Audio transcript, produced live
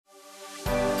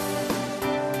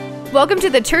Welcome to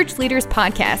the Church Leaders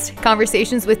Podcast,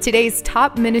 conversations with today's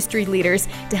top ministry leaders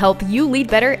to help you lead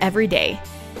better every day.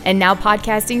 And now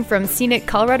podcasting from scenic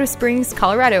Colorado Springs,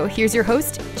 Colorado, here's your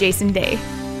host, Jason Day.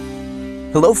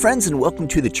 Hello, friends, and welcome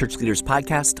to the Church Leaders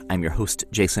Podcast. I'm your host,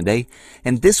 Jason Day,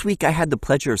 and this week I had the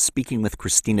pleasure of speaking with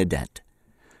Christina Dent.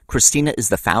 Christina is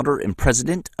the founder and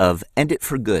president of End It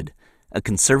for Good, a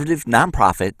conservative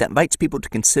nonprofit that invites people to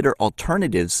consider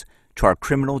alternatives to our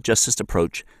criminal justice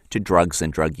approach to drugs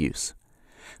and drug use.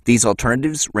 These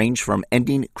alternatives range from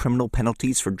ending criminal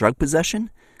penalties for drug possession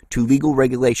to legal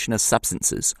regulation of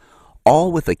substances,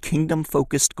 all with a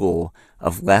kingdom-focused goal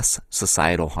of less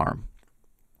societal harm.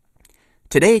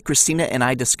 Today, Christina and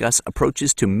I discuss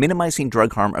approaches to minimizing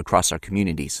drug harm across our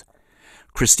communities.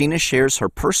 Christina shares her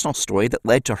personal story that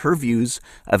led to her views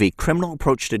of a criminal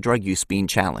approach to drug use being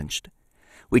challenged.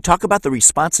 We talk about the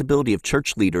responsibility of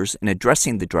church leaders in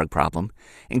addressing the drug problem,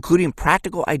 including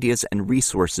practical ideas and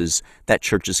resources that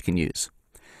churches can use.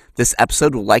 This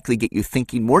episode will likely get you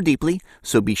thinking more deeply,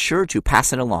 so be sure to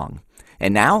pass it along.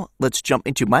 And now, let's jump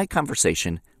into my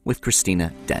conversation with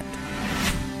Christina Dent.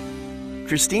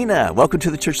 Christina, welcome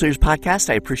to the Church Leaders Podcast.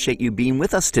 I appreciate you being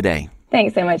with us today.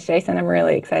 Thanks so much, Jason. I'm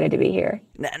really excited to be here.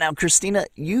 Now, Christina,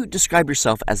 you describe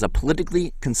yourself as a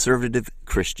politically conservative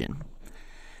Christian.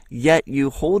 Yet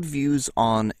you hold views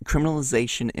on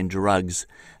criminalization and drugs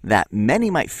that many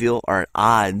might feel are at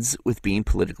odds with being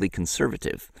politically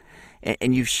conservative.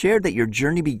 And you've shared that your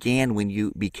journey began when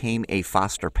you became a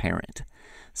foster parent.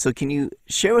 So can you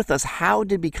share with us, how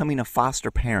did becoming a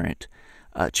foster parent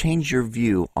change your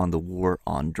view on the war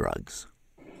on drugs?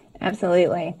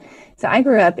 Absolutely. So I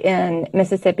grew up in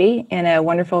Mississippi in a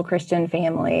wonderful Christian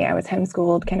family. I was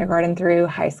homeschooled kindergarten through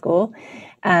high school.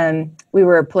 We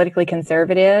were politically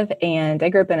conservative, and I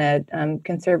grew up in a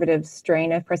conservative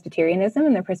strain of Presbyterianism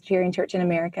in the Presbyterian Church in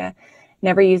America.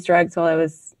 Never used drugs while I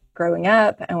was growing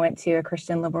up. I went to a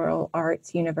Christian liberal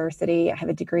arts university. I have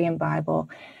a degree in Bible.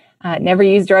 Never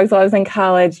used drugs while I was in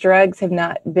college. Drugs have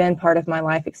not been part of my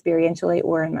life experientially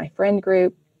or in my friend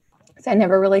group. So I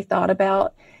never really thought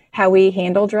about how we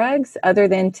handle drugs other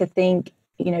than to think,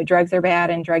 drugs are bad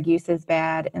and drug use is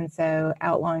bad. And so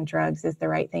outlawing drugs is the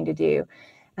right thing to do.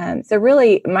 So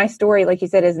really, my story, like you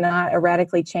said, is not a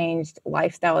radically changed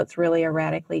lifestyle. It's really a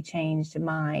radically changed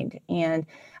mind. And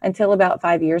until about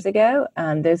 5 years ago,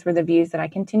 those were the views that I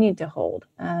continued to hold.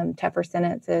 Tougher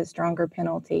sentences, stronger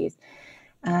penalties.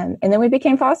 And then we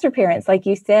became foster parents, like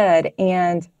you said.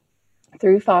 And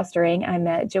through fostering, I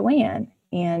met Joanne.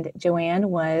 And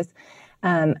Joanne was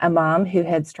a mom who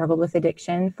had struggled with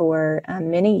addiction for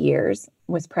many years,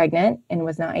 was pregnant, and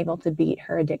was not able to beat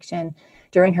her addiction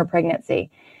during her pregnancy.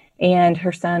 And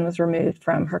her son was removed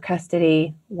from her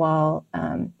custody while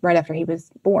right after he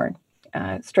was born.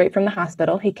 Straight from the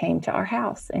hospital, he came to our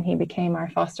house, and he became our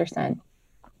foster son.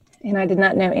 And I did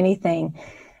not know anything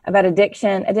about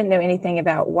addiction. I didn't know anything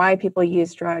about why people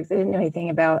use drugs. I didn't know anything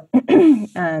about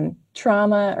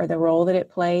trauma or the role that it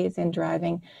plays in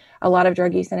driving a lot of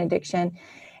drug use and addiction.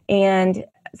 And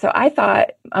so I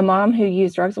thought a mom who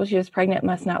used drugs while she was pregnant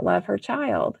must not love her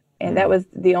child. And that was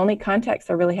the only context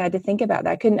I really had to think about.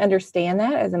 I couldn't understand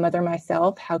that as a mother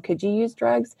myself. How could you use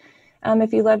drugs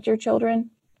if you loved your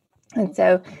children? And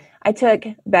so I took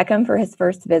Beckham for his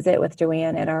first visit with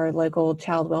Joanne at our local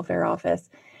child welfare office.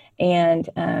 And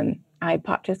I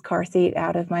popped his car seat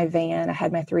out of my van. I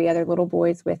had my 3 other little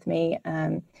boys with me.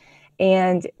 And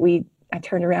I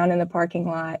turned around in the parking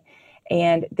lot,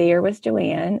 and there was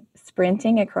Joanne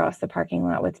sprinting across the parking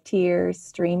lot with tears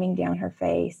streaming down her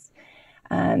face.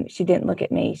 She didn't look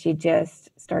at me. She just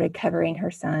started covering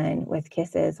her son with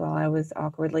kisses while I was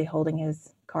awkwardly holding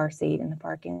his car seat in the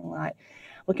parking lot,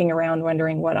 looking around,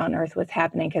 wondering what on earth was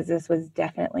happening, because this was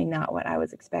definitely not what I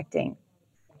was expecting.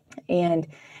 And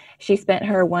she spent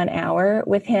her 1 hour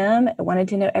with him, wanted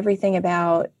to know everything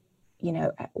about,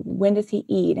 when does he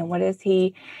eat, and what is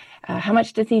he, how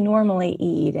much does he normally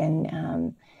eat,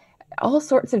 and all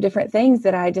sorts of different things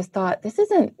that I just thought, this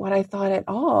isn't what I thought at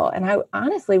all. And I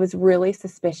honestly was really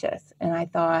suspicious. And I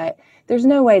thought, there's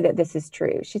no way that this is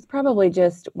true. She's probably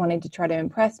just wanting to try to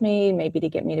impress me, maybe to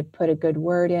get me to put a good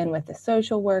word in with the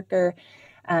social worker.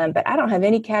 But I don't have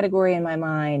any category in my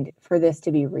mind for this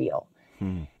to be real.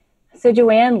 So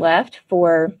Joanne left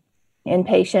for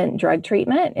inpatient drug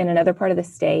treatment in another part of the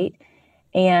state.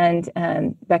 And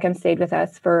Beckham stayed with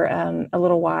us for a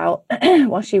little while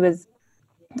while she was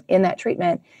in that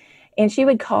treatment. And she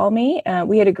would call me.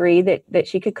 We had agreed that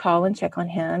she could call and check on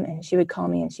him. And she would call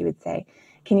me and she would say,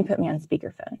 "Can you put me on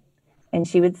speakerphone?" And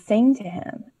she would sing to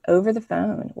him over the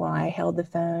phone while I held the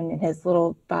phone, and his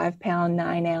little 5-pound,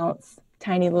 9-ounce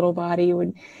tiny little body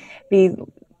would be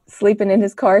sleeping in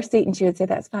his car seat, and she would say,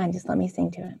 "That's fine, just let me sing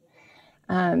to him."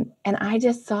 And I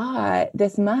just saw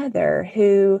this mother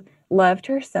who loved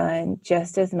her son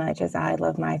just as much as I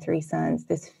love my 3 sons,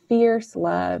 this fierce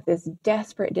love, this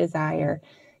desperate desire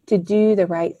to do the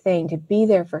right thing, to be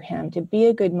there for him, to be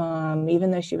a good mom,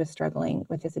 even though she was struggling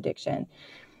with his addiction.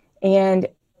 And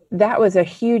that was a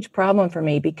huge problem for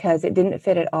me because it didn't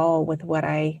fit at all with what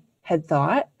I had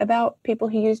thought about people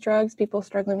who use drugs, people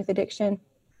struggling with addiction.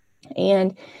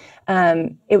 And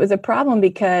it was a problem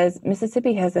because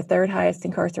Mississippi has the 3rd highest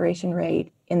incarceration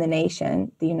rate in the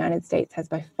nation. The United States has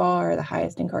by far the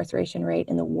highest incarceration rate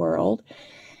in the world.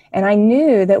 And I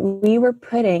knew that we were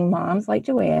putting moms like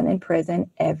Joanne in prison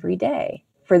every day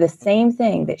for the same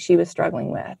thing that she was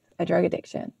struggling with, a drug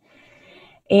addiction.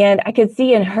 And I could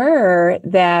see in her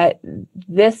that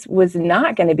this was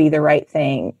not going to be the right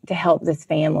thing to help this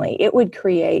family. It would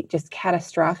create just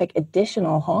catastrophic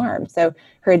additional harm. So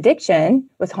her addiction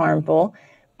was harmful,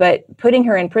 but putting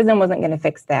her in prison wasn't going to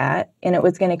fix that. And it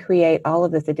was going to create all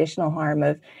of this additional harm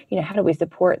of, how do we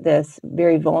support this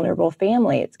very vulnerable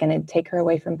family? It's going to take her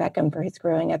away from Beckham for his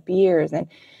growing up years. And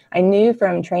I knew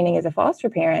from training as a foster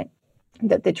parent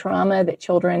that the trauma that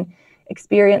children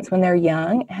experience when they're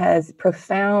young has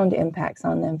profound impacts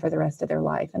on them for the rest of their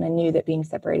life. And I knew that being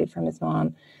separated from his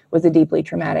mom was a deeply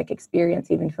traumatic experience,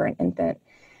 even for an infant.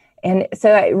 And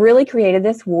so I really created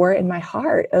this war in my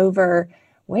heart over,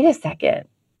 wait a second,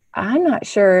 I'm not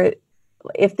sure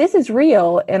if this is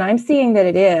real, and I'm seeing that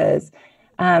it is,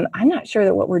 I'm not sure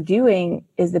that what we're doing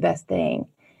is the best thing.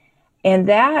 And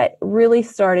that really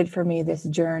started for me this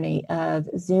journey of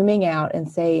zooming out and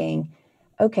saying,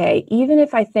 okay, even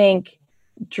if I think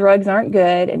drugs aren't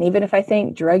good, and even if I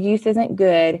think drug use isn't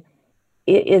good,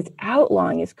 it is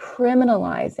outlawing, is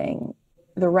criminalizing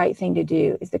the right thing to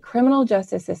do. Is the criminal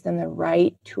justice system the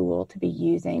right tool to be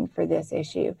using for this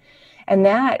issue? And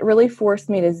that really forced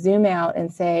me to zoom out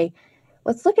and say,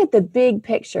 let's look at the big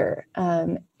picture,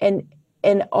 and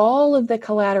all of the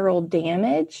collateral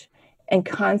damage and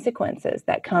consequences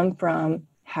that come from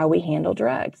how we handle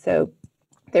drugs. So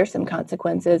there's some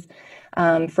consequences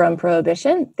from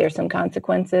prohibition. There's some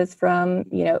consequences from,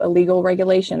 a legal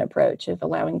regulation approach of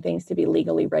allowing things to be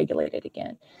legally regulated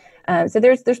again. So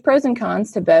there's pros and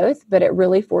cons to both, but it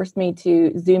really forced me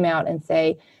to zoom out and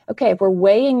say, okay, if we're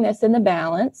weighing this in the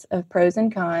balance of pros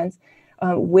and cons,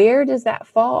 where does that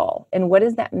fall? And what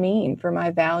does that mean for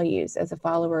my values as a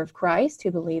follower of Christ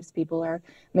who believes people are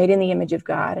made in the image of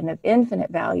God and of infinite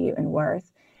value and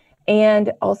worth?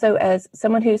 And also as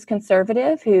someone who's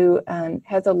conservative, who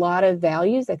has a lot of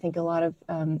values, I think a lot of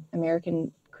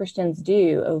American Christians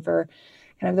do, over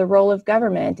kind of the role of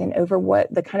government and over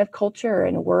what the kind of culture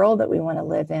and world that we want to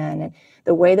live in and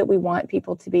the way that we want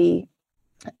people to be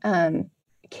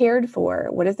cared for.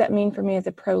 What does that mean for me as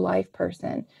a pro-life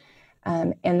person?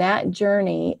 And that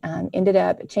journey ended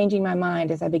up changing my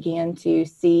mind as I began to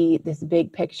see this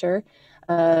big picture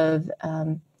of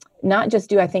not just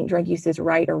do I think drug use is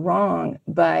right or wrong,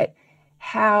 but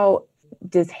how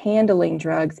does handling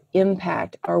drugs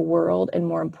impact our world and,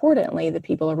 more importantly, the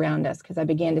people around us? Because I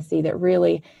began to see that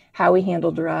really how we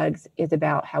handle drugs is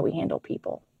about how we handle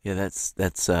people. Yeah,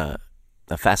 that's a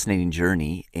fascinating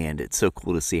journey, and it's so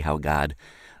cool to see how God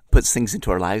puts things into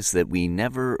our lives that we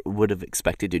never would have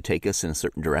expected to take us in a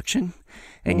certain direction.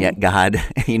 And yet God,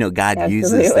 God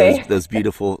uses those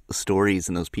beautiful stories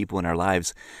and those people in our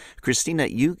lives. Christina,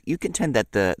 you contend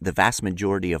that the vast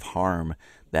majority of harm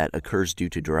that occurs due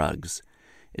to drugs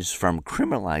is from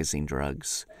criminalizing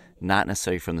drugs, not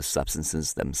necessarily from the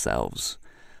substances themselves.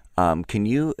 Can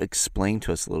you explain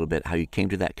to us a little bit how you came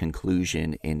to that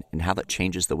conclusion and how that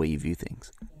changes the way you view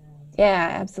things? Yeah,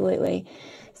 absolutely.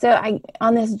 So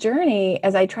on this journey,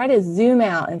 as I try to zoom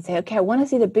out and say, okay, I want to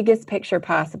see the biggest picture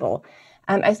possible,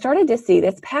 I started to see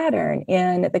this pattern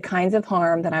in the kinds of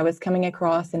harm that I was coming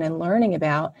across and in learning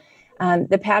about.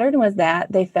 The pattern was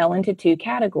that they fell into 2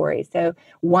 categories. So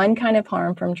one kind of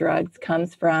harm from drugs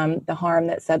comes from the harm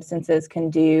that substances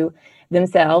can do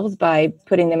themselves by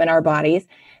putting them in our bodies.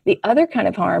 The other kind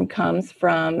of harm comes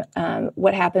from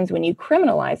what happens when you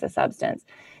criminalize a substance.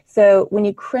 So when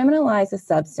you criminalize a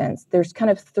substance, there's kind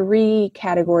of 3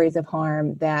 categories of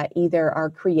harm that either are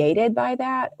created by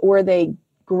that or they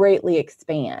greatly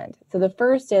expand. So the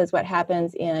first is what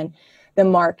happens in the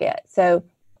market. So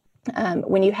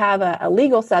when you have a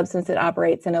legal substance that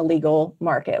operates in a legal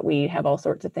market, we have all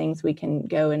sorts of things we can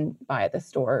go and buy at the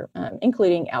store,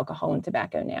 including alcohol and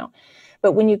tobacco now.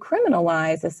 But when you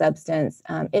criminalize a substance,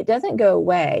 it doesn't go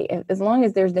away. As long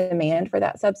as there's demand for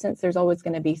that substance, there's always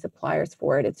going to be suppliers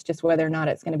for it. It's just whether or not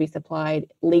it's going to be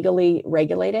supplied legally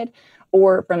regulated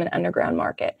or from an underground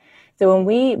market. So when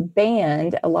we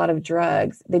banned a lot of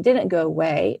drugs, they didn't go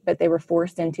away, but they were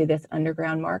forced into this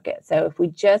underground market. So if we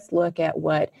just look at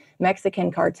what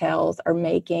Mexican cartels are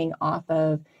making off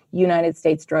of United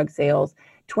States drug sales,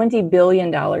 $20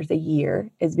 billion a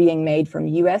year is being made from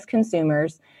U.S.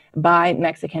 consumers by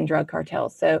Mexican drug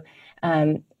cartels. So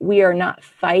we are not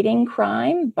fighting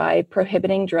crime by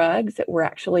prohibiting drugs. We're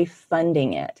actually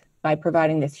funding it by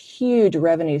providing this huge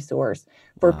revenue source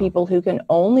for people who can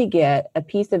only get a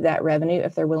piece of that revenue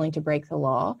if they're willing to break the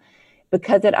law.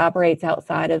 Because it operates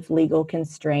outside of legal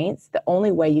constraints, the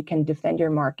only way you can defend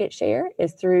your market share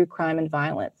is through crime and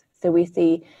violence. So we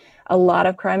see a lot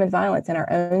of crime and violence in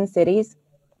our own cities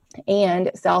and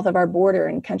south of our border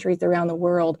in countries around the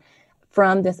world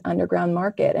from this underground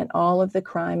market and all of the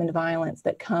crime and violence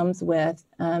that comes with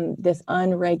this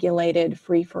unregulated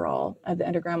free-for-all of the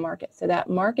underground market. So that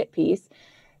market piece,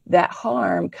 that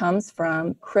harm comes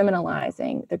from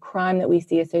criminalizing. The crime that we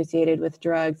see associated with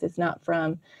drugs is not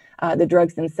from the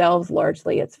drugs themselves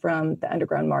largely, it's from the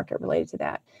underground market related to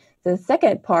that. So the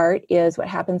second part is what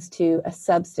happens to a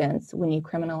substance when you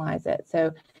criminalize it.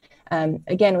 So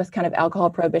again, with kind of alcohol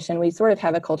prohibition, we sort of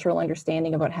have a cultural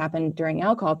understanding of what happened during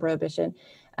alcohol prohibition.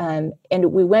 And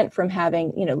we went from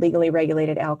having, legally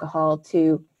regulated alcohol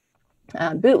to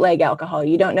bootleg alcohol.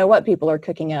 You don't know what people are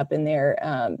cooking up in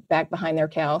their back behind their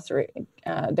house or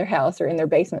in their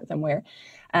basement somewhere.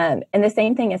 And the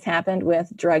same thing has happened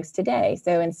with drugs today.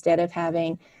 So instead of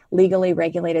having legally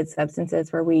regulated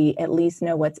substances where we at least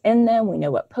know what's in them, we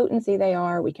know what potency they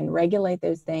are, we can regulate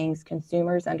those things,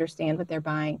 consumers understand what they're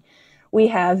buying. We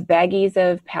have baggies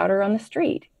of powder on the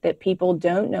street that people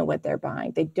don't know what they're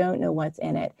buying. They don't know what's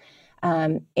in it.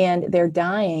 And they're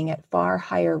dying at far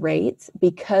higher rates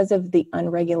because of the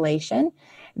unregulation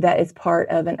that is part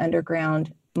of an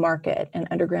underground market, an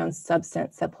underground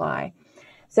substance supply.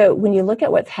 So when you look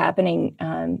at what's happening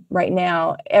right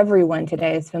now, everyone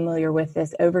today is familiar with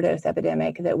this overdose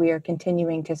epidemic that we are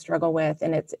continuing to struggle with,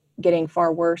 and it's getting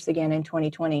far worse again in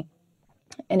 2020.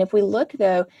 And if we look,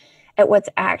 though, at what's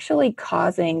actually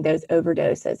causing those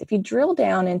overdoses, if you drill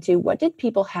down into what did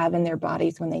people have in their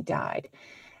bodies when they died,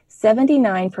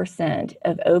 79%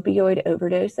 of opioid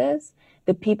overdoses,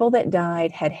 the people that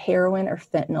died had heroin or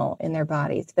fentanyl in their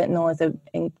bodies. Fentanyl is an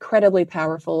incredibly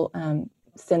powerful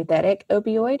synthetic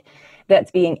opioid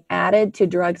that's being added to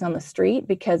drugs on the street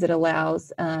because it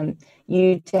allows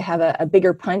you to have a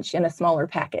bigger punch in a smaller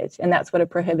package. And that's what a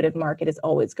prohibitive market is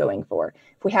always going for.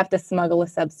 If we have to smuggle a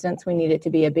substance, we need it to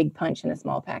be a big punch in a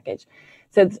small package.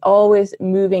 So it's always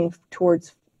moving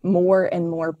towards more and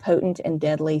more potent and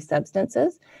deadly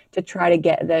substances to try to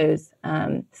get those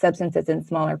substances in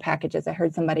smaller packages. I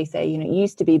heard somebody say, it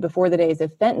used to be before the days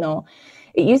of fentanyl,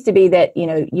 it used to be that,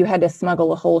 you had to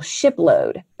smuggle a whole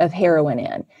shipload of heroin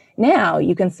in. Now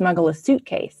you can smuggle a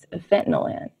suitcase of fentanyl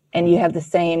in and you have the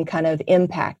same kind of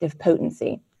impact of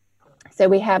potency. So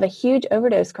we have a huge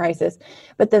overdose crisis,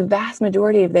 but the vast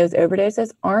majority of those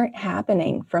overdoses aren't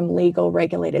happening from legal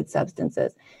regulated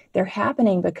substances. They're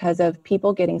happening because of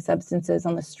people getting substances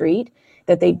on the street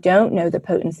that they don't know the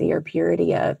potency or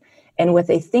purity of, and what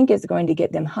they think is going to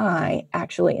get them high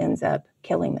actually ends up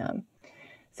killing them.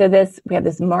 So we have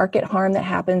this market harm that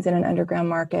happens in an underground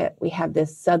market. We have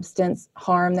this substance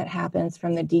harm that happens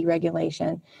from the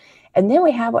deregulation. And then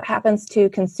we have what happens to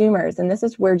consumers. And this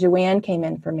is where Joanne came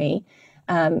in for me,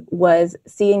 was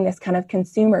seeing this kind of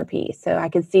consumer piece. So I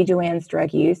could see Joanne's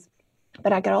drug use,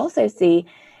 but I could also see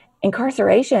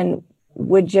incarceration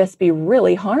would just be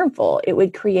really harmful. It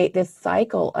would create this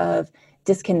cycle of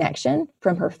disconnection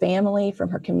from her family, from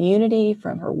her community,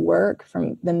 from her work,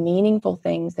 from the meaningful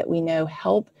things that we know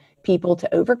help people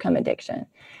to overcome addiction.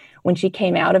 When she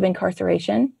came out of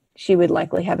incarceration, she would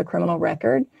likely have a criminal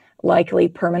record, likely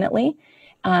permanently,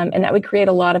 and that would create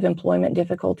a lot of employment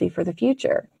difficulty for the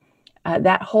future.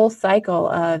 That whole cycle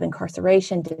of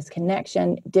incarceration,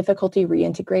 disconnection, difficulty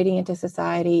reintegrating into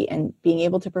society and being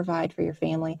able to provide for your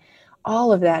family,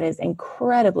 all of that is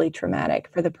incredibly traumatic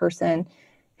for the person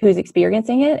who's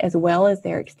experiencing it, as well as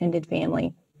their extended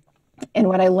family. And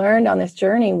what I learned on this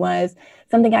journey was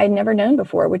something I had never known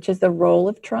before, which is the role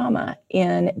of trauma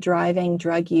in driving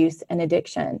drug use and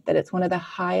addiction, that it's one of the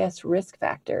highest risk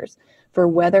factors for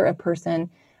whether a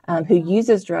person who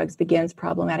uses drugs begins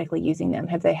problematically using them.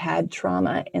 Have they had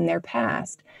trauma in their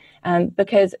past?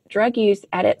 Because drug use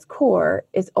at its core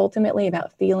is ultimately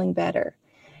about feeling better.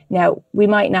 Now, we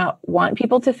might not want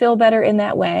people to feel better in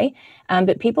that way,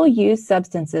 but people use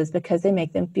substances because they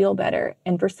make them feel better.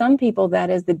 And for some people, that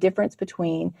is the difference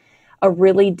between a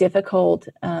really difficult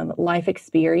life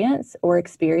experience or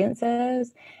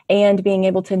experiences, and being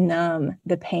able to numb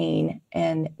the pain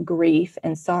and grief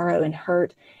and sorrow and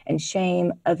hurt and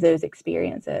shame of those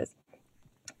experiences.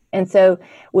 And so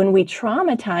when we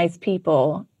traumatize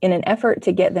people in an effort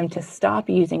to get them to stop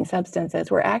using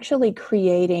substances, we're actually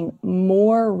creating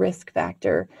more risk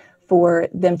factor for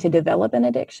them to develop an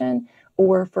addiction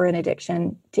or for an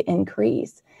addiction to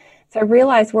increase. So I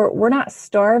realize we're not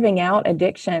starving out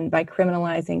addiction by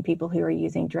criminalizing people who are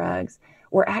using drugs.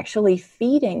 We're actually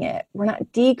feeding it. We're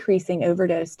not decreasing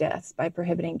overdose deaths by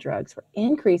prohibiting drugs. We're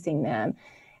increasing them.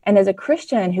 And as a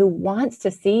Christian who wants to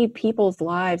see people's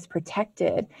lives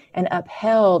protected and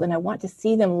upheld, and I want to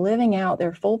see them living out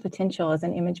their full potential as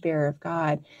an image bearer of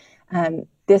God,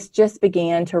 this just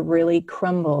began to really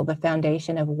crumble the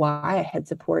foundation of why I had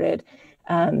supported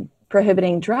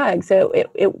prohibiting drugs. So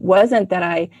it wasn't that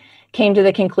I came to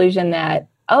the conclusion that,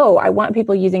 oh, I want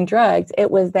people using drugs. It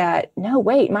was that, no,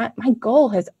 wait, my goal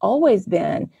has always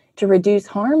been to reduce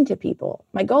harm to people.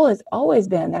 My goal has always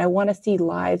been that I want to see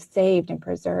lives saved and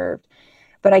preserved.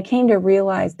 But I came to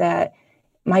realize that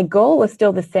my goal was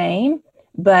still the same,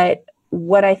 but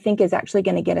what I think is actually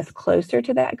going to get us closer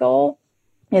to that goal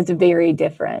is very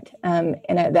different. And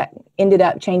that ended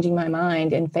up changing my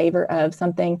mind in favor of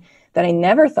something that I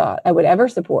never thought I would ever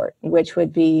support, which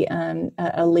would be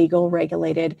a legal,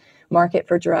 regulated market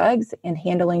for drugs and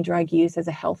handling drug use as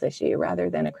a health issue rather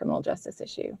than a criminal justice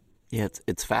issue. Yeah,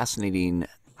 it's fascinating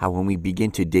how when we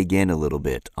begin to dig in a little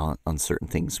bit on certain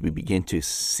things, we begin to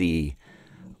see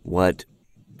what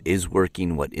is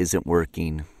working, what isn't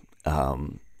working,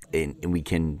 and we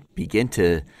can begin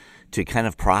to kind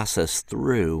of process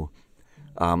through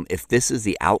if this is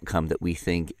the outcome that we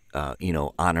think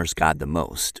honors God the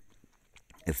most.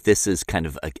 If this is kind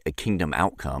of a kingdom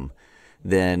outcome,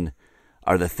 then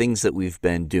are the things that we've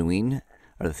been doing,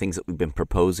 are the things that we've been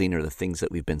proposing, or the things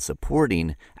that we've been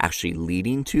supporting actually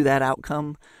leading to that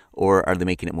outcome, or are they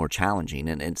making it more challenging?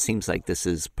 And it seems like this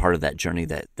is part of that journey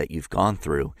that you've gone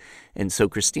through. And so,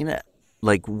 Christina,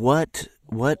 like what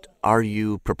are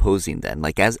you proposing then?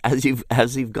 Like as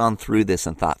you've gone through this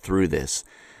and thought through this,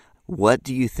 what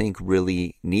do you think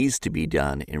really needs to be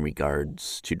done in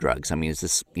regards to drugs? I mean, is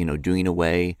this, doing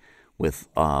away with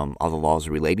all the laws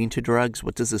relating to drugs?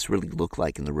 What does this really look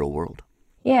like in the real world?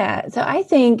 Yeah, so I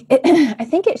think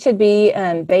it should be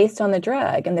based on the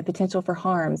drug and the potential for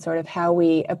harm, sort of how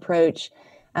we approach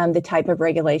the type of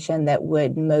regulation that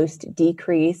would most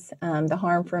decrease the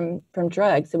harm from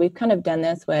drugs. So we've kind of done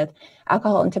this with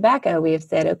alcohol and tobacco. We have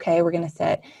said, okay, we're going to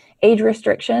set age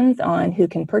restrictions on who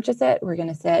can purchase it. We're going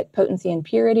to set potency and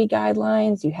purity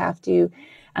guidelines. You have to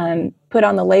put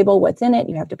on the label what's in it.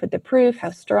 You have to put the proof, how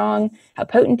strong, how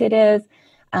potent it is.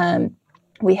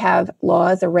 We have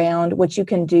laws around what you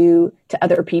can do to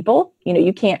other people.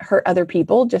 You can't hurt other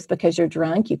people just because you're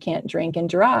drunk. You can't drink and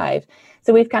drive.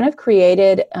 So we've kind of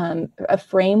created a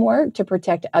framework to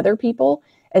protect other people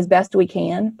as best we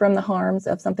can from the harms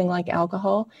of something like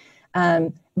alcohol.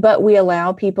 But we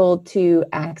allow people to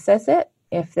access it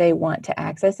if they want to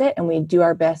access it. And we do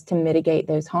our best to mitigate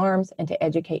those harms and to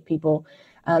educate people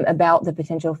about the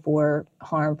potential for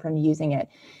harm from using it.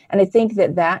 And I think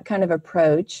that kind of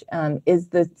approach is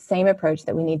the same approach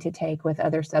that we need to take with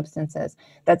other substances.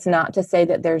 That's not to say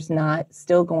that there's not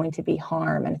still going to be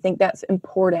harm. And I think that's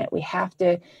important. We have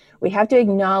to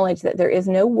acknowledge that there is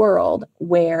no world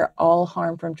where all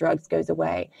harm from drugs goes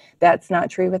away. That's not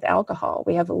true with alcohol.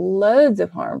 We have loads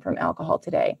of harm from alcohol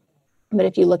today. But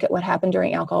if you look at what happened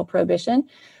during alcohol prohibition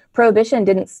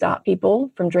didn't stop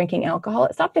people from drinking alcohol.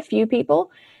 It stopped a few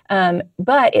people,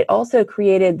 but it also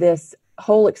created this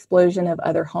whole explosion of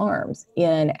other harms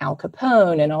in Al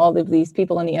Capone and all of these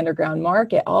people in the underground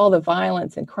market, all the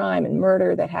violence and crime and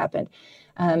murder that happened,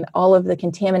 all of the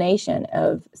contamination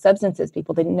of substances.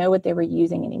 People didn't know what they were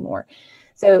using anymore.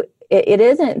 So it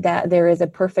isn't that there is a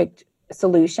perfect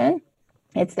solution.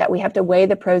 It's that we have to weigh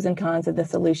the pros and cons of the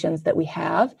solutions that we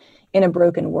have in a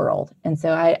broken world. And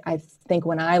so I think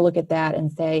when I look at that and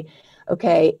say,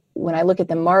 okay, when I look at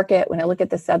the market, when I look at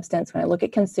the substance, when I look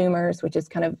at consumers, which is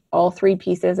kind of all three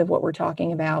pieces of what we're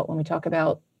talking about when we talk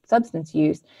about substance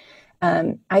use,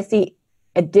 I see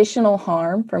additional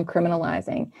harm from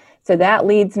criminalizing. So that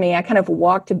leads me, I kind of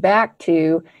walked back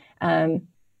to,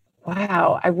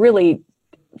 wow, I really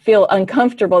feel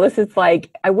uncomfortable. This is like,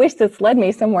 I wish this led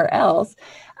me somewhere else.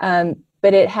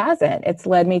 But it hasn't. It's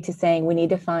led me to saying we need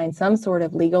to find some sort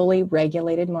of legally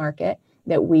regulated market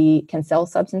that we can sell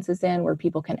substances in, where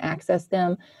people can access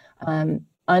them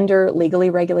under legally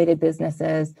regulated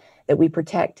businesses that we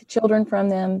protect children from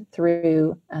them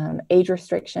through age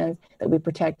restrictions, that we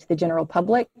protect the general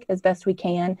public as best we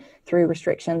can through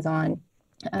restrictions on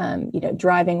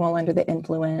driving while under the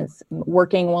influence,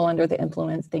 working while under the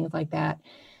influence, things like that.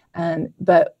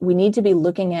 But we need to be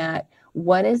looking at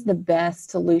what is the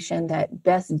best solution that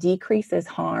best decreases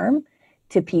harm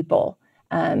to people,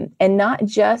 and not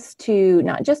just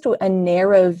a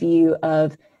narrow view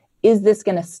of, is this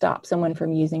going to stop someone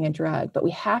from using a drug? But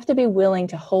we have to be willing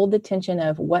to hold the tension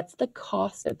of what's the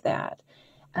cost of that.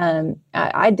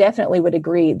 I definitely would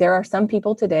agree. There are some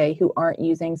people today who aren't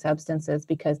using substances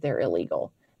because they're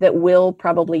illegal, that will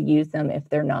probably use them if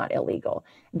they're not illegal.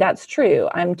 That's true.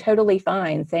 I'm totally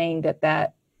fine saying that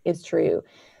that is true.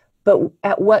 But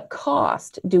at what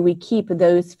cost do we keep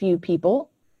those few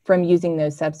people from using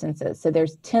those substances? So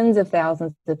there's tens of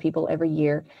thousands of people every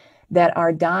year that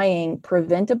are dying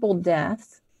preventable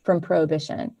deaths from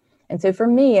prohibition. And so for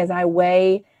me, as I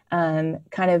weigh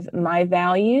kind of my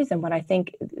values and what I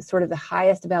think sort of the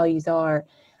highest values are,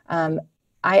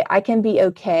 I can be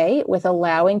okay with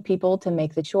allowing people to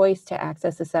make the choice to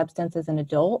access a substance as an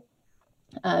adult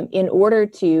in order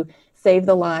to save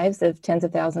the lives of tens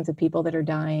of thousands of people that are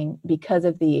dying because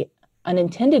of the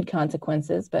unintended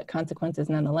consequences, but consequences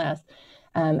nonetheless,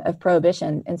 of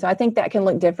prohibition. And so I think that can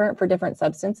look different for different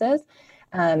substances.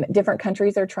 Different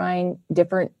countries are trying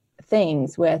different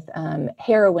things with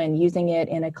heroin, using it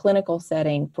in a clinical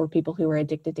setting for people who are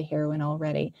addicted to heroin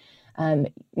already.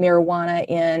 Marijuana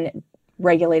in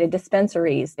regulated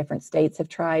dispensaries. Different states have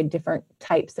tried different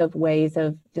types of ways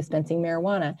of dispensing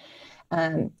marijuana.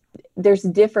 There's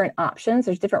different options.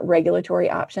 There's different regulatory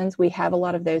options. We have a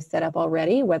lot of those set up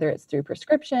already, whether it's through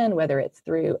prescription, whether it's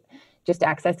through just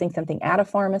accessing something at a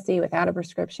pharmacy without a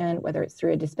prescription, whether it's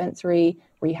through a dispensary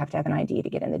where you have to have an ID to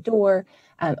get in the door.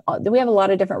 We have a lot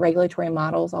of different regulatory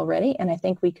models already, and I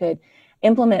think we could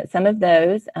implement some of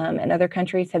those, and other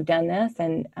countries have done this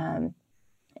and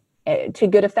to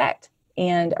good effect,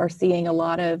 and are seeing a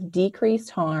lot of decreased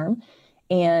harm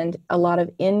and a lot of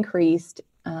increased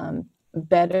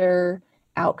better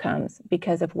outcomes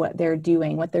because of what they're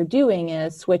doing. What they're doing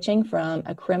is switching from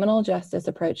a criminal justice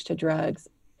approach to drugs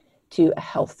to a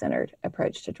health-centered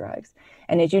approach to drugs.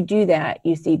 And as you do that,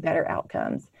 you see better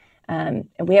outcomes. And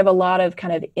we have a lot of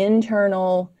kind of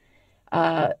internal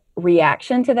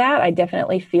reaction to that. I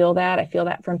definitely feel that. I feel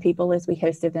that from people as we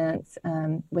host events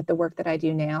with the work that I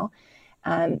do now.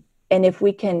 And if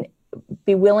we can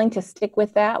be willing to stick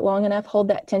with that long enough, hold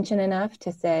that tension enough to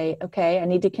say, okay, I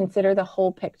need to consider the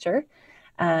whole picture,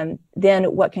 then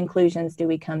what conclusions do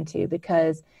we come to?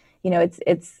 Because,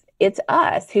 it's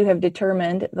us who have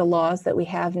determined the laws that we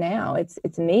have now.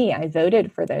 It's me. I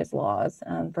voted for those laws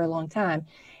for a long time.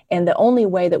 And the only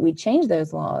way that we change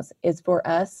those laws is for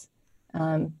us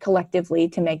collectively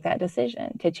to make that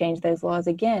decision, to change those laws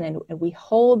again. And we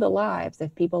hold the lives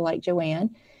of people like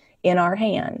Joanne in our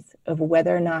hands of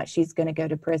whether or not she's going to go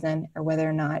to prison or whether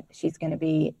or not she's going to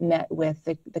be met with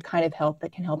the kind of help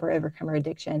that can help her overcome her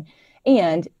addiction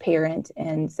and parent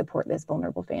and support this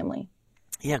vulnerable family.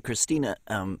 Yeah, Christina,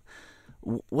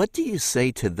 what do you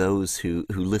say to those who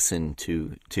listen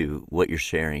to what you're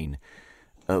sharing,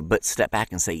 but step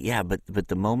back and say, yeah, but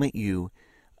the moment you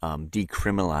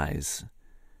decriminalize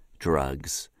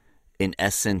drugs, in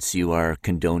essence, you are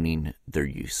condoning their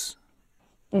use?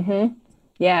 Mm-hmm.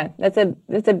 Yeah, that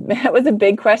was a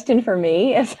big question for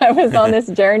me as I was on this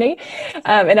journey.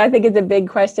 And I think it's a big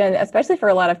question, especially for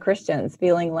a lot of Christians,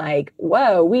 feeling like,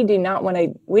 whoa, we don't want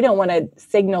to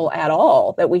signal at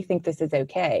all that we think this is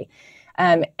okay.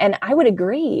 And I would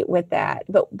agree with that.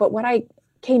 But what I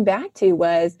came back to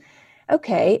was,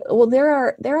 okay, well, there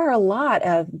are a lot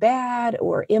of bad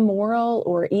or immoral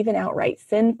or even outright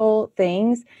sinful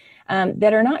things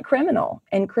that are not criminal,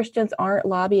 and Christians aren't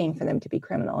lobbying for them to be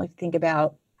criminal. If you think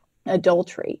about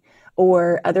adultery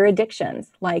or other addictions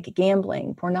like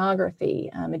gambling, pornography,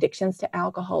 addictions to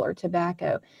alcohol or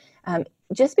tobacco.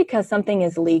 Just because something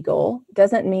is legal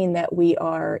doesn't mean that we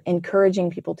are encouraging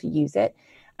people to use it.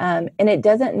 And it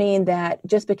doesn't mean that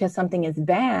just because something is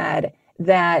bad,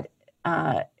 that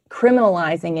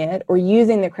criminalizing it or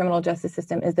using the criminal justice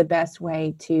system is the best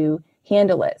way to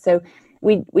handle it. So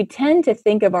we tend to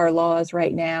think of our laws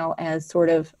right now as sort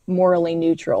of morally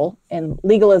neutral, and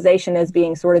legalization as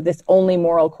being sort of this only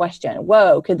moral question.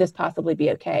 Whoa, could this possibly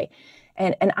be okay?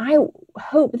 And I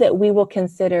hope that we will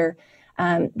consider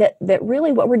that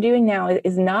really what we're doing now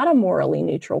is not a morally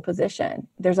neutral position.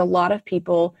 There's a lot of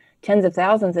people, tens of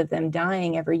thousands of them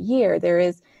dying every year.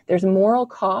 There's moral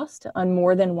cost on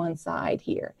more than one side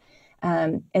here.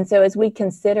 And so as we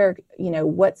consider,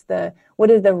 what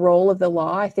is the role of the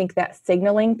law? I think that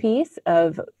signaling piece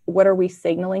of what are we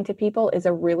signaling to people is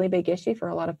a really big issue for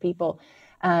a lot of people.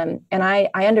 And I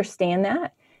understand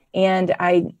that. And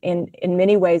I, in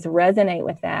many ways, resonate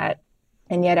with that.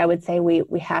 And yet I would say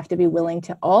we have to be willing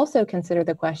to also consider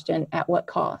the question, at what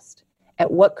cost? At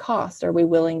what cost are we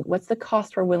willing? What's the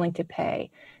cost we're willing to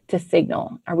pay to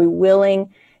signal? Are we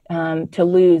willing to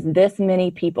lose this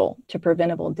many people to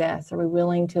preventable deaths? Are we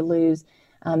willing to lose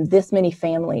this many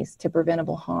families to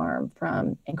preventable harm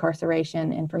from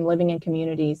incarceration and from living in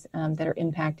communities that are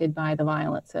impacted by the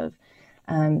violence of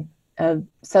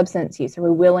substance use? Are we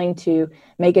willing to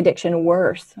make addiction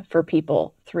worse for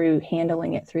people through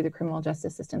handling it through the criminal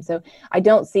justice system? So I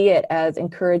don't see it as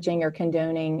encouraging or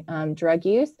condoning drug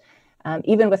use.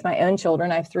 Even with my own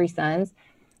children, I have 3 sons.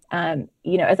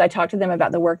 As I talk to them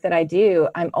about the work that I do,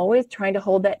 I'm always trying to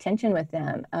hold that tension with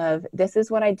them of, this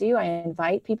is what I do. I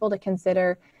invite people to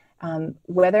consider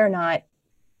whether or not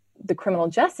the criminal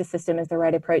justice system is the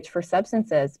right approach for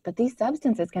substances, but these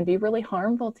substances can be really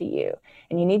harmful to you.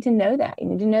 And you need to know that. You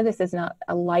need to know this is not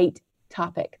a light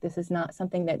topic. This is not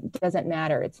something that doesn't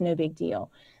matter. It's no big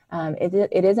deal.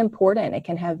 It is important. It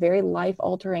can have very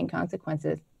life-altering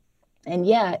consequences. And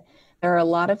yet, there are a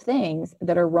lot of things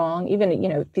that are wrong. Even,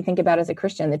 if you think about as a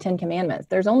Christian, the 10 Commandments,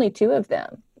 there's only 2 of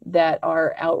them that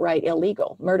are outright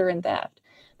illegal, murder and theft.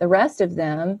 The rest of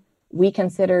them we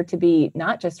consider to be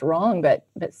not just wrong, but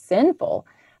sinful.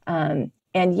 And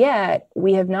yet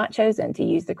we have not chosen to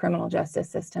use the criminal justice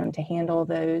system to handle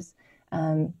those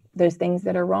things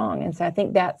that are wrong. And so I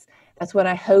think that's what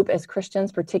I hope as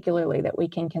Christians, particularly, that we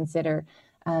can consider,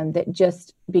 that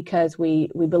just because we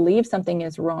believe something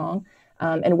is wrong,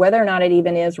 and whether or not it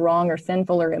even is wrong or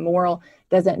sinful or immoral,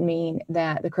 doesn't mean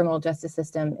that the criminal justice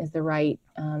system is the right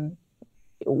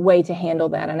way to handle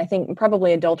that. And I think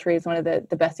probably adultery is one of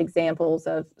the best examples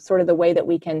of sort of the way that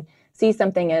we can see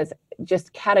something as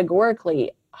just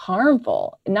categorically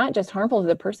harmful, not just harmful to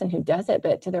the person who does it,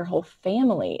 but to their whole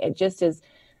family. It just is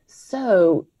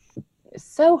so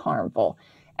harmful.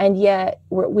 And yet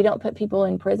we don't put people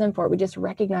in prison for it. We just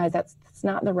recognize that's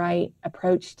not the right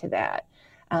approach to that.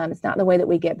 It's not the way that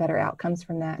we get better outcomes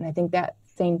from that. And I think that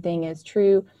same thing is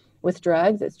true with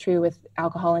drugs. It's true with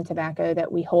alcohol and tobacco,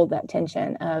 that we hold that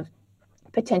tension of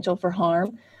potential for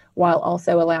harm while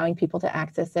also allowing people to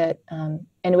access it.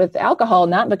 And with alcohol,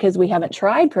 not because we haven't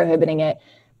tried prohibiting it,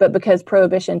 but because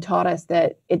prohibition taught us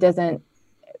that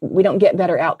we don't get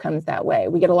better outcomes that way.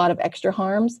 We get a lot of extra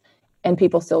harms and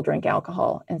people still drink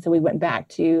alcohol. And so we went back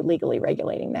to legally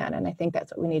regulating that. And I think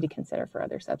that's what we need to consider for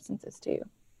other substances too.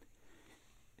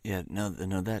 Yeah,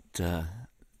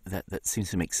 that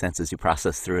seems to make sense as you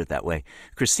process through it that way.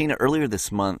 Christina, earlier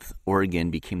this month,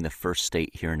 Oregon became the first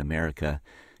state here in America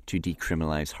to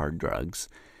decriminalize hard drugs.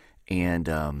 And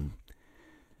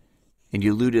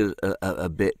you alluded a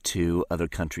bit to other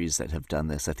countries that have done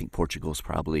this. I think Portugal is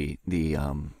probably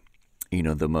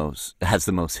has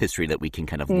the most history that we can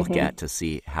kind of look at to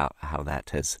see how that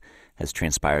has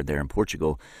transpired there in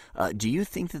Portugal. Do you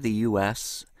think that the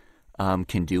U.S.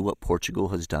 Can do what Portugal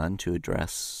has done to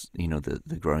address,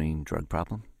 the growing drug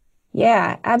problem?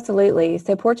 Yeah, absolutely.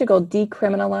 So Portugal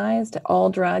decriminalized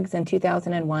all drugs in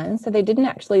 2001. So they didn't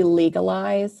actually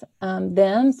legalize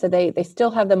them. So they still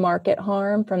have the market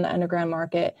harm from the underground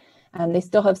market. They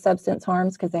still have substance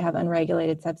harms because they have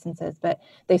unregulated substances. But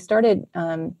they started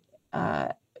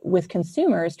with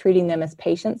consumers treating them as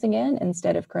patients again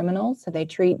instead of criminals. So they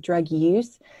treat drug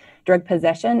use, drug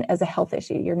possession as a health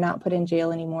issue. You're not put in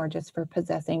jail anymore just for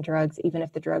possessing drugs, even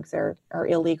if the drugs are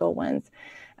illegal ones.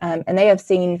 And they have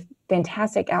seen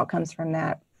fantastic outcomes from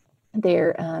that.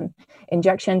 Their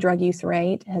injection drug use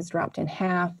rate has dropped in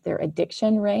half. Their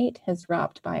addiction rate has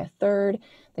dropped by 1/3.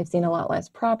 They've seen a lot less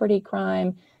property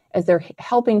crime. As they're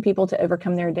helping people to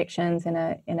overcome their addictions in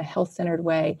a health-centered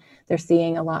way, they're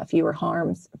seeing a lot fewer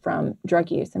harms from drug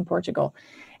use in Portugal.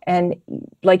 And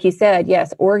like you said,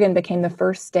 yes, Oregon became the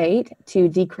first state to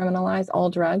decriminalize all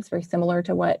drugs, very similar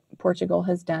to what Portugal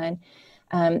has done.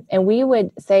 And we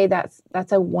would say that's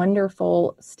a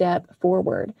wonderful step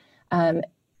forward,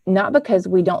 not because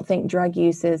we don't think drug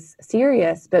use is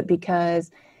serious, but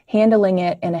because handling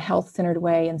it in a health-centered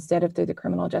way instead of through the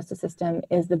criminal justice system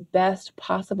is the best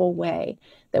possible way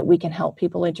that we can help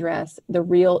people address the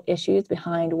real issues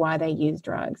behind why they use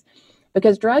drugs.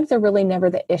 Because drugs are really never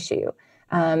the issue.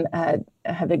 I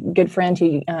have a good friend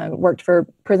who worked for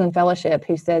Prison Fellowship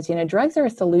who says, drugs are a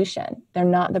solution. They're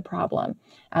not the problem.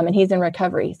 And he's in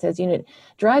recovery. He says,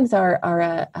 drugs are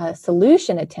a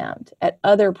solution attempt at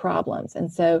other problems.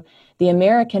 And so the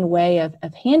American way of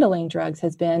handling drugs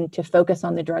has been to focus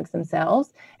on the drugs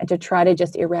themselves and to try to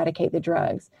just eradicate the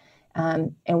drugs.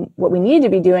 And what we need to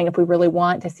be doing if we really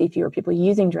want to see fewer people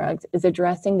using drugs is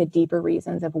addressing the deeper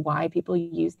reasons of why people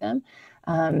use them.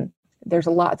 There's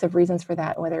lots of reasons for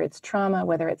that, whether it's trauma,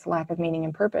 whether it's lack of meaning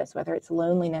and purpose, whether it's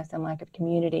loneliness and lack of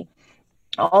community.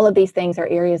 All of these things are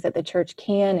areas that the church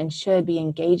can and should be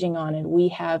engaging on, and we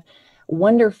have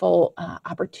wonderful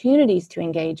opportunities to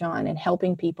engage on and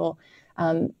helping people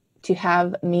to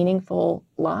have meaningful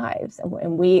lives.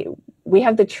 And we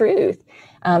have the truth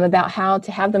about how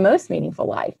to have the most meaningful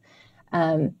life.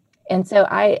 And so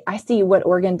I see what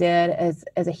Oregon did as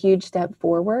a huge step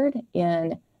forward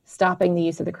in stopping the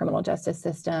use of the criminal justice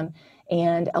system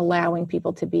and allowing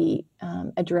people to be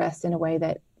addressed in a way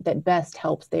that best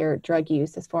helps their drug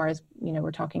use, as far as,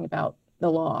 we're talking about the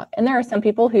law. And there are some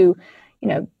people who,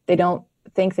 they don't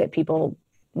think that people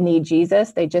need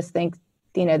Jesus. They just think,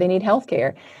 they need health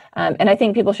care. And I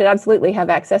think people should absolutely have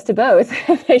access to both.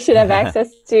 They should have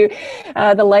access to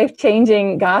the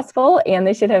life-changing gospel, and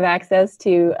they should have access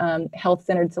to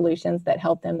health-centered solutions that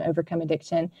help them overcome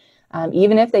addiction,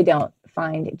 even if they don't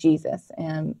find Jesus.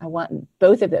 And I want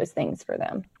both of those things for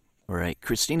them. All right.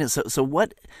 Christina, so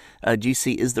what do you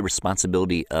see is the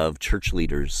responsibility of church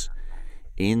leaders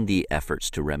in the efforts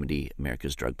to remedy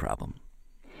America's drug problem?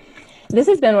 This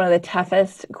has been one of the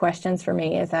toughest questions for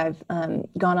me as I've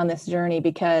gone on this journey,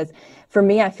 because for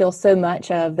me, I feel so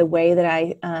much of the way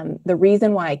that the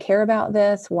reason why I care about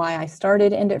this, why I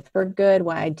started End It for Good,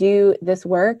 why I do this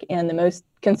work in the most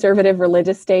conservative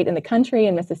religious state in the country,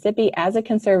 in Mississippi, as a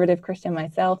conservative Christian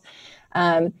myself.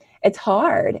 It's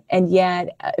hard. And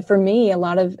yet for me, a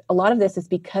lot of this is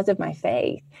because of my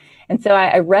faith. And so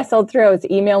I wrestled through, I was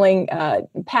emailing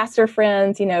pastor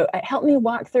friends, help me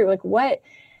walk through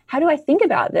how do I think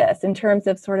about this in terms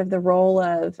of sort of the role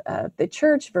of the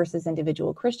church versus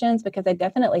individual Christians? Because I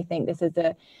definitely think this is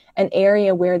an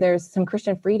area where there's some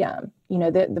Christian freedom.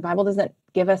 The Bible doesn't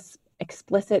give us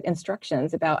explicit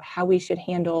instructions about how we should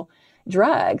handle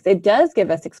drugs. It does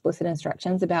give us explicit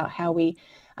instructions about how we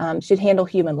should handle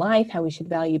human life, how we should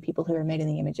value people who are made in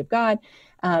the image of God.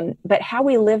 But how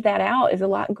we live that out is a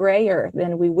lot grayer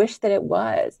than we wish that it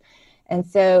was. And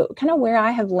so kind of where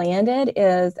I have landed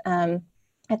is,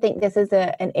 I think this is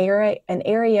an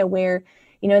area where,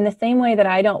 in the same way that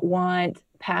I don't want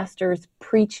pastors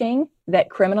preaching that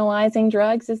criminalizing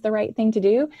drugs is the right thing to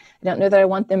do, I don't know that I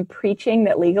want them preaching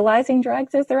that legalizing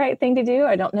drugs is the right thing to do.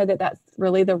 I don't know that that's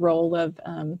really the role of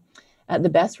the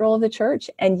best role of the church.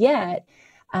 And yet,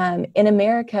 in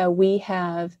America, we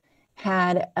have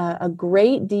had a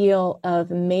great deal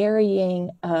of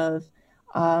marrying of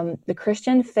the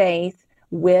Christian faith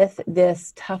with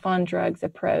this tough on drugs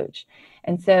approach.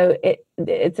 And so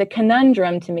it's a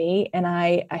conundrum to me. And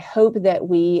I hope that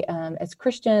we, as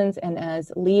Christians and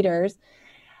as leaders,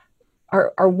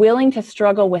 are willing to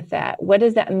struggle with that. What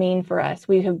does that mean for us?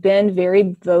 We have been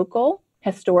very vocal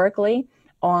historically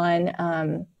on,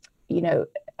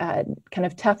 kind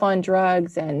of tough on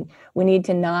drugs, and we need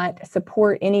to not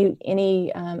support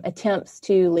any attempts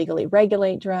to legally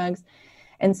regulate drugs.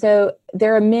 And so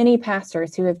there are many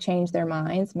pastors who have changed their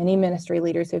minds, many ministry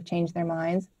leaders who have changed their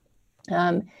minds,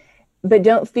 but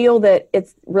don't feel that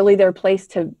it's really their place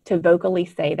to vocally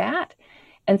say that.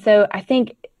 And so I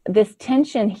think this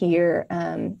tension here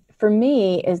for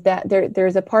me is that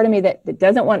there's a part of me that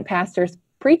doesn't want pastors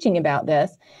preaching about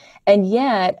this. And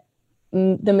yet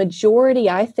the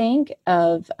majority, I think,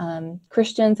 of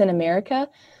Christians in America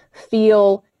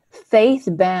feel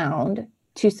faith-bound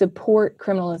to support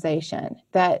criminalization,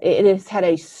 that it has had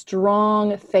a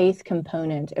strong faith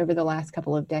component over the last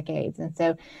couple of decades. And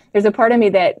so there's a part of me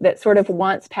that sort of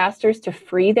wants pastors to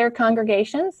free their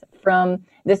congregations from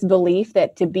this belief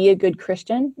that to be a good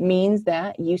Christian means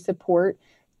that you support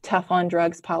tough on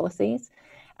drugs policies,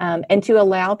 and to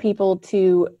allow people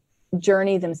to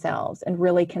journey themselves and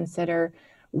really consider,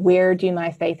 where do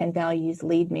my faith and values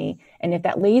lead me? And if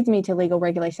that leads me to legal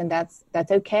regulation, that's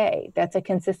okay. That's a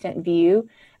consistent view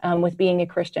with being a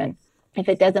Christian. If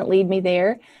it doesn't lead me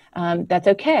there, that's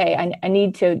okay. I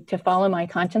need to follow my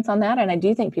conscience on that. And I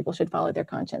do think people should follow their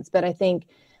conscience. But I think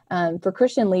for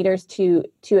Christian leaders to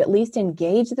at least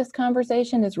engage this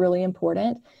conversation is really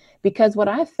important, because what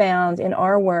I've found in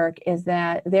our work is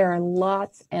that there are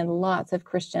lots and lots of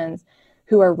Christians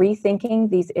who are rethinking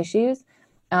these issues.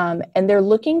 And they're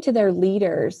looking to their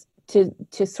leaders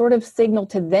to sort of signal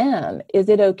to them, is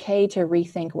it okay to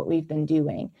rethink what we've been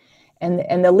doing?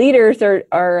 And the leaders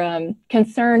are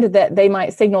concerned that they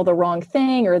might signal the wrong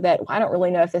thing, or that, I don't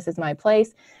really know if this is my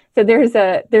place. So there's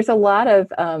a lot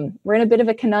of, we're in a bit of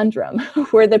a conundrum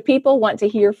where the people want to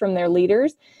hear from their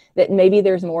leaders that maybe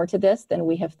there's more to this than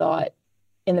we have thought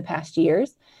in the past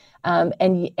years.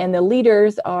 And the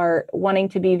leaders are wanting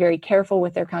to be very careful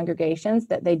with their congregations,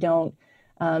 that they don't,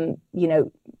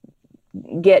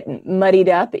 get muddied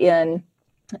up in,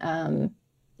 kind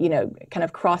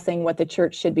of crossing what the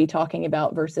church should be talking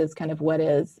about versus kind of what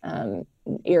is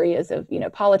areas of,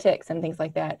 politics and things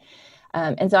like that.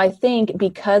 And so I think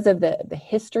because of the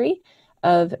history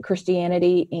of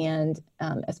Christianity, and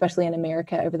especially in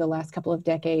America over the last couple of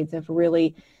decades, of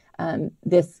really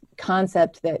this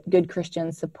concept that good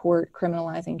Christians support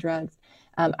criminalizing drugs,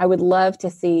 I would love to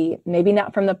see, maybe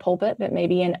not from the pulpit, but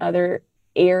maybe in other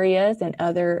areas and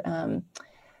other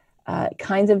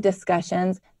kinds of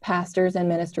discussions, pastors and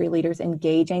ministry leaders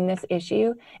engaging this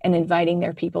issue and inviting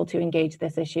their people to engage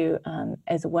this issue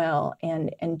as well,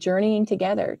 and journeying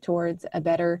together towards a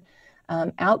better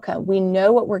outcome. We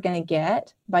know what we're going to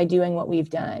get by doing what we've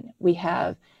done. We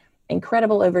have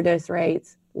incredible overdose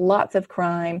rates, lots of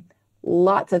crime,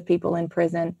 lots of people in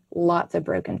prison, lots of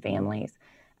broken families.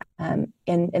 And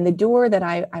the door that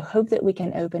I hope that we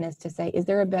can open is to say, is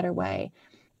there a better way?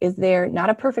 Is there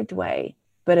not a perfect way,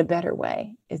 but a better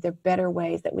way? Is there better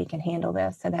ways that we can handle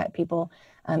this so that people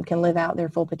can live out their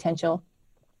full potential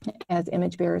as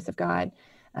image bearers of God?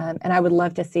 And I would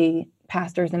love to see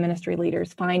pastors and ministry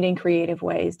leaders finding creative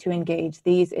ways to engage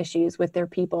these issues with their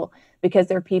people, because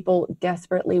their people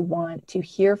desperately want to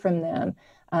hear from them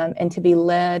and to be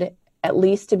led, at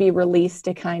least to be released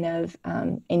to kind of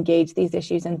engage these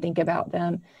issues and think about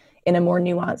them in a more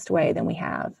nuanced way than we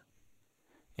have.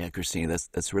 Yeah, Christina,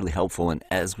 that's really helpful. And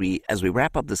as we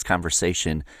wrap up this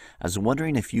conversation, I was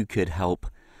wondering if you could help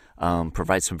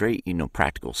provide some very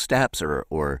practical steps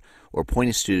or point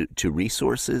us to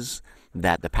resources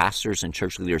that the pastors and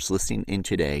church leaders listening in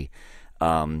today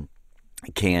can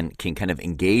kind of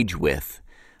engage with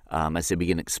as they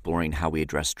begin exploring how we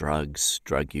address drugs,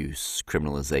 drug use,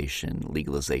 criminalization,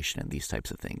 legalization, and these types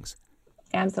of things.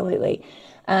 Absolutely.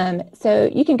 So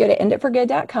you can go to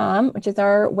enditforgood.com, which is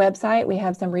our website. We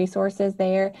have some resources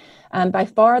there. By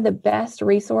far the best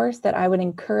resource that I would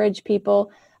encourage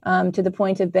people to the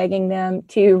point of begging them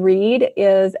to read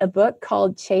is a book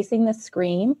called Chasing the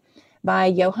Scream by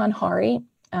Johann Hari.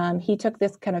 He took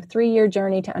this kind of 3-year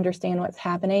journey to understand what's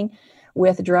happening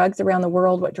with drugs around the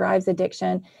world, what drives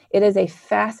addiction. It is a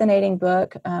fascinating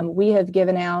book. We have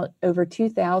given out over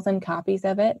 2,000 copies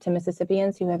of it to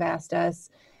Mississippians who have asked us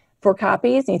for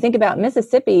copies. And you think about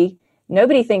Mississippi,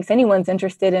 nobody thinks anyone's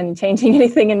interested in changing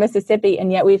anything in Mississippi,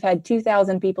 and yet we've had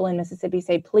 2,000 people in Mississippi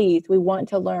say, please, we want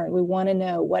to learn, we want to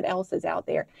know what else is out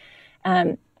there.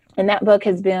 And that book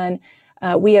has been,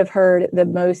 we have heard, the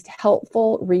most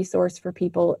helpful resource for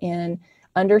people in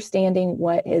understanding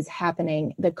what is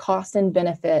happening, the cost and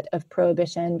benefit of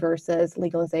prohibition versus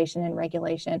legalization and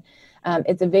regulation.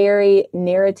 It's a very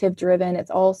narrative driven, it's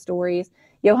all stories.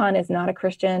 Johann is not a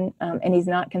Christian and he's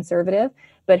not conservative,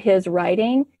 but his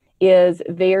writing is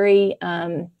very,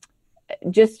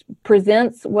 just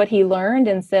presents what he learned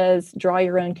and says, draw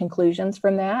your own conclusions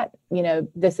from that.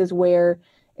 This is where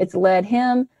it's led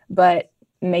him, but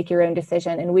make your own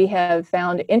decision. And we have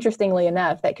found, interestingly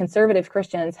enough, that conservative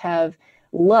Christians have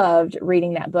loved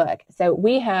reading that book. So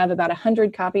we have about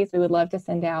 100 copies we would love to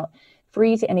send out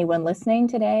free to anyone listening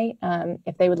today.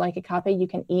 If they would like a copy, you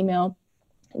can email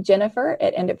Jennifer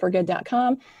at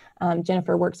enditforgood.com.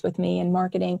 Jennifer works with me in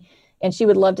marketing, and she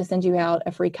would love to send you out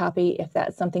a free copy if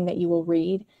that's something that you will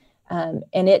read. And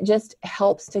it just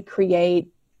helps to create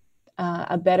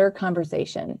a better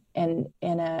conversation and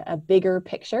a bigger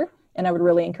picture. And I would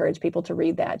really encourage people to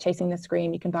read that. Chasing the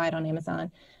Scream, you can buy it on Amazon,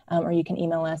 or you can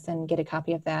email us and get a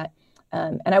copy of that.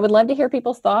 And I would love to hear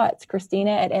people's thoughts.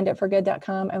 Christina at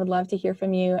enditforgood.com. I would love to hear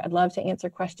from you. I'd love to answer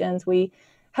questions. We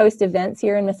host events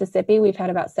here in Mississippi. We've had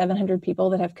about 700 people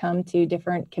that have come to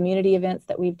different community events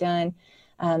that we've done.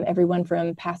 Everyone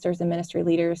from pastors and ministry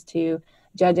leaders to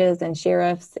judges and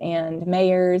sheriffs and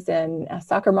mayors and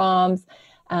soccer moms.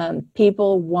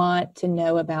 People want to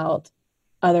know about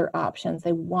other options.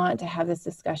 They want to have this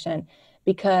discussion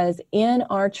because in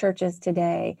our churches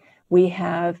today, we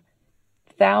have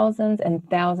thousands and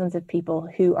thousands of people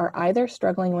who are either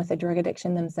struggling with a drug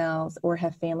addiction themselves or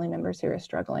have family members who are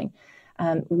struggling.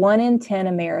 1 in 10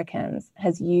 Americans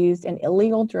has used an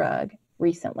illegal drug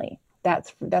recently.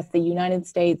 That's the United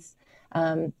States,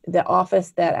 the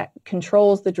office that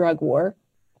controls the drug war,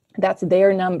 That's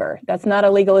their number. That's not a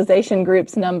legalization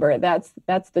group's number. That's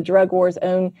the drug war's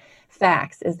own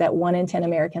facts, is that 1 in 10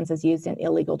 Americans has used an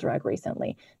illegal drug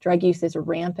recently. Drug use is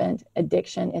rampant.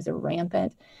 Addiction is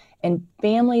rampant. And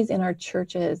families in our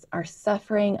churches are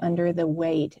suffering under the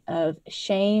weight of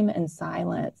shame and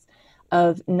silence,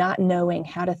 of not knowing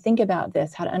how to think about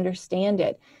this, how to understand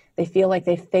it. They feel like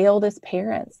they failed as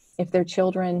parents if their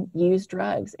children use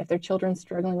drugs, if their children's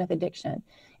struggling with addiction,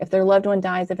 if their loved one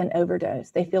dies of an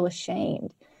overdose. They feel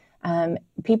ashamed.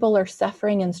 People are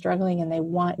suffering and struggling, and they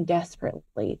want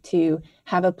desperately to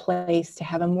have a place to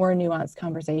have a more nuanced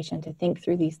conversation, to think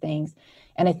through these things.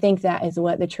 And I think that is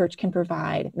what the church can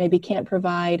provide. Maybe can't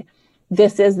provide,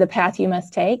 this is the path you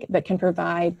must take, but can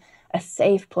provide a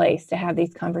safe place to have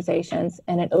these conversations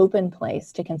and an open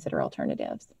place to consider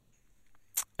alternatives.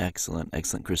 Excellent,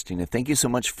 Christina. Thank you so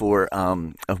much for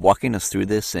walking us through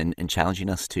this and challenging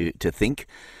us to think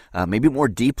maybe more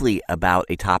deeply about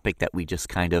a topic that we just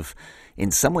kind of, in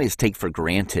some ways, take for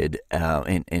granted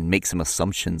and make some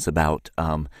assumptions about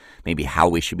maybe how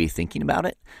we should be thinking about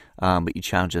it. But you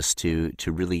challenge us to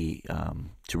really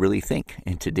think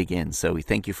and to dig in. So we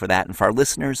thank you for that. And for our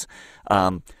listeners,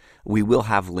 we will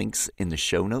have links in the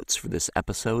show notes for this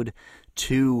episode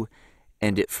to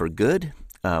End It for Good,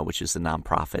 which is the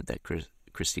nonprofit that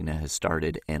Christina has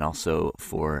started, and also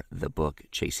for the book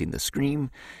Chasing the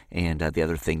Scream and the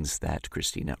other things that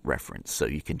Christina referenced. So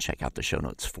you can check out the show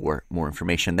notes for more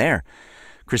information there.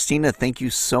 Christina, thank you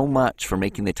so much for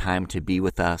making the time to be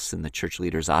with us and the Church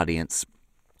Leaders audience.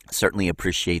 Certainly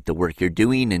appreciate the work you're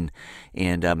doing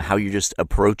and how you're just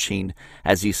approaching,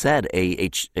 as you said, a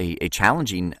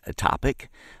challenging topic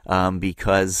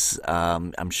because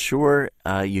I'm sure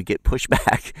you get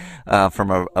pushback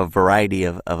from a variety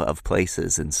of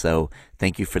places. And so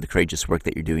thank you for the courageous work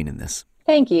that you're doing in this.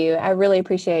 Thank you. I really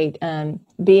appreciate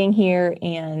being here,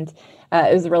 and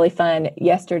it was really fun.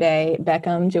 Yesterday,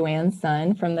 Beckham, Joanne's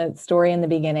son from the story in the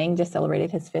beginning, just celebrated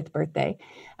his 5th birthday.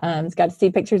 Got to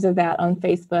see pictures of that on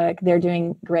Facebook. They're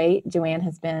doing great. Joanne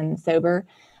has been sober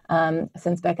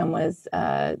since Beckham was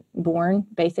born,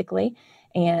 basically,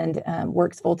 and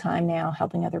works full-time now,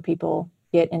 helping other people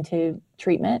get into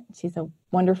treatment. She's a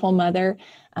wonderful mother.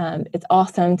 It's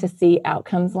awesome to see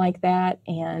outcomes like that,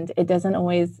 and it doesn't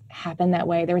always happen that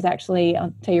way. There was actually,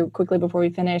 I'll tell you quickly before we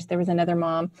finish, there was another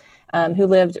mom who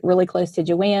lived really close to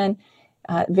Joanne.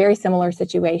 Very similar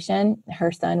situation.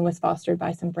 Her son was fostered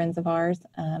by some friends of ours,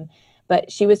 but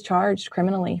she was charged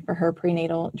criminally for her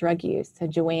prenatal drug use. So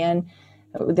Joanne,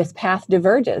 this path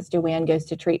diverges. Joanne goes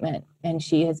to treatment, and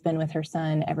she has been with her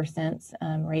son ever since,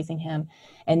 raising him.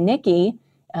 And Nikki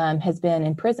has been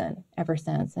in prison ever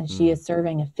since, and she is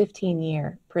serving a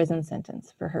 15-year prison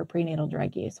sentence for her prenatal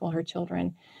drug use while her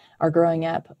children are growing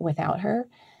up without her.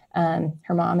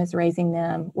 Her mom is raising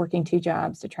them, working 2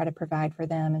 jobs to try to provide for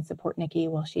them and support Nikki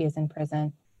while she is in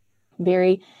prison.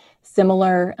 Very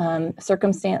similar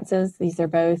circumstances. These are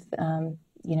both,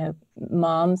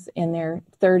 moms in their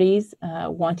 30s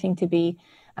wanting to be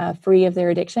free of their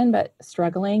addiction, but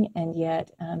struggling, and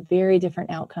yet very different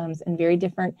outcomes and very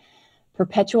different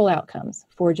perpetual outcomes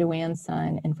for Joanne's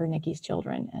son and for Nikki's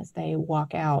children as they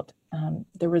walk out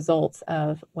the results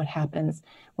of what happens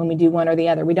when we do one or the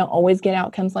other. We don't always get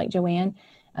outcomes like Joanne,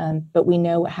 but we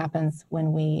know what happens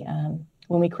when we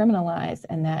criminalize,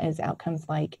 and that is outcomes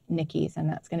like Nikki's, and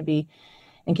that's going to be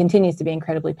and continues to be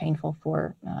incredibly painful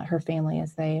for her family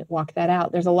as they walk that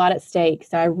out. There's a lot at stake,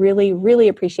 so I really, really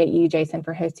appreciate you, Jason,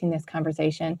 for hosting this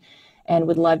conversation, and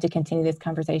would love to continue this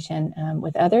conversation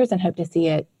with others and hope to see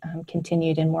it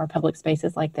continued in more public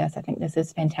spaces like this. I think this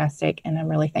is fantastic, and I'm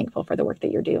really thankful for the work that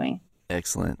you're doing.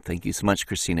 Excellent. Thank you so much,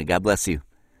 Christina. God bless you.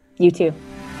 You too.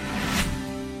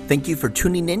 Thank you for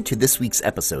tuning in to this week's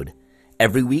episode.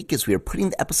 Every week, as we are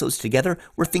putting the episodes together,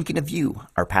 we're thinking of you,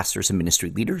 our pastors and ministry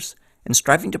leaders, and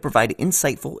striving to provide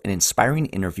insightful and inspiring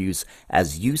interviews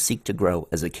as you seek to grow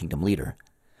as a kingdom leader.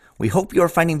 We hope you are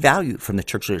finding value from the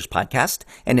Church Leaders Podcast,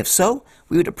 and if so,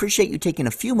 we would appreciate you taking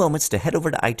a few moments to head over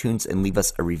to iTunes and leave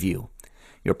us a review.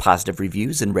 Your positive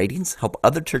reviews and ratings help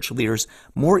other church leaders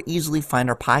more easily find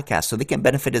our podcast so they can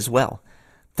benefit as well.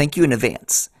 Thank you in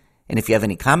advance. And if you have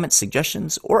any comments,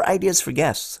 suggestions, or ideas for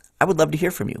guests, I would love to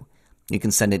hear from you. You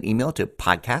can send an email to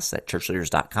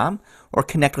podcasts@churchleaders.com or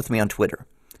connect with me on Twitter.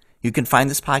 You can find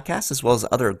this podcast as well as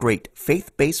other great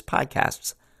faith-based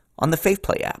podcasts on the Faith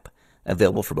Play app,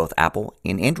 available for both Apple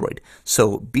and Android.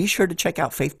 So be sure to check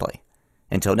out Faith Play.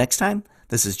 Until next time,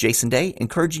 this is Jason Day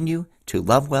encouraging you to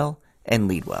love well and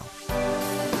lead well.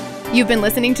 You've been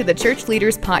listening to the Church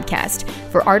Leaders Podcast.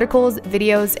 For articles,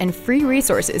 videos, and free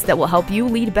resources that will help you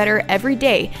lead better every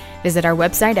day, visit our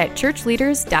website at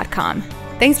churchleaders.com.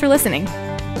 Thanks for listening.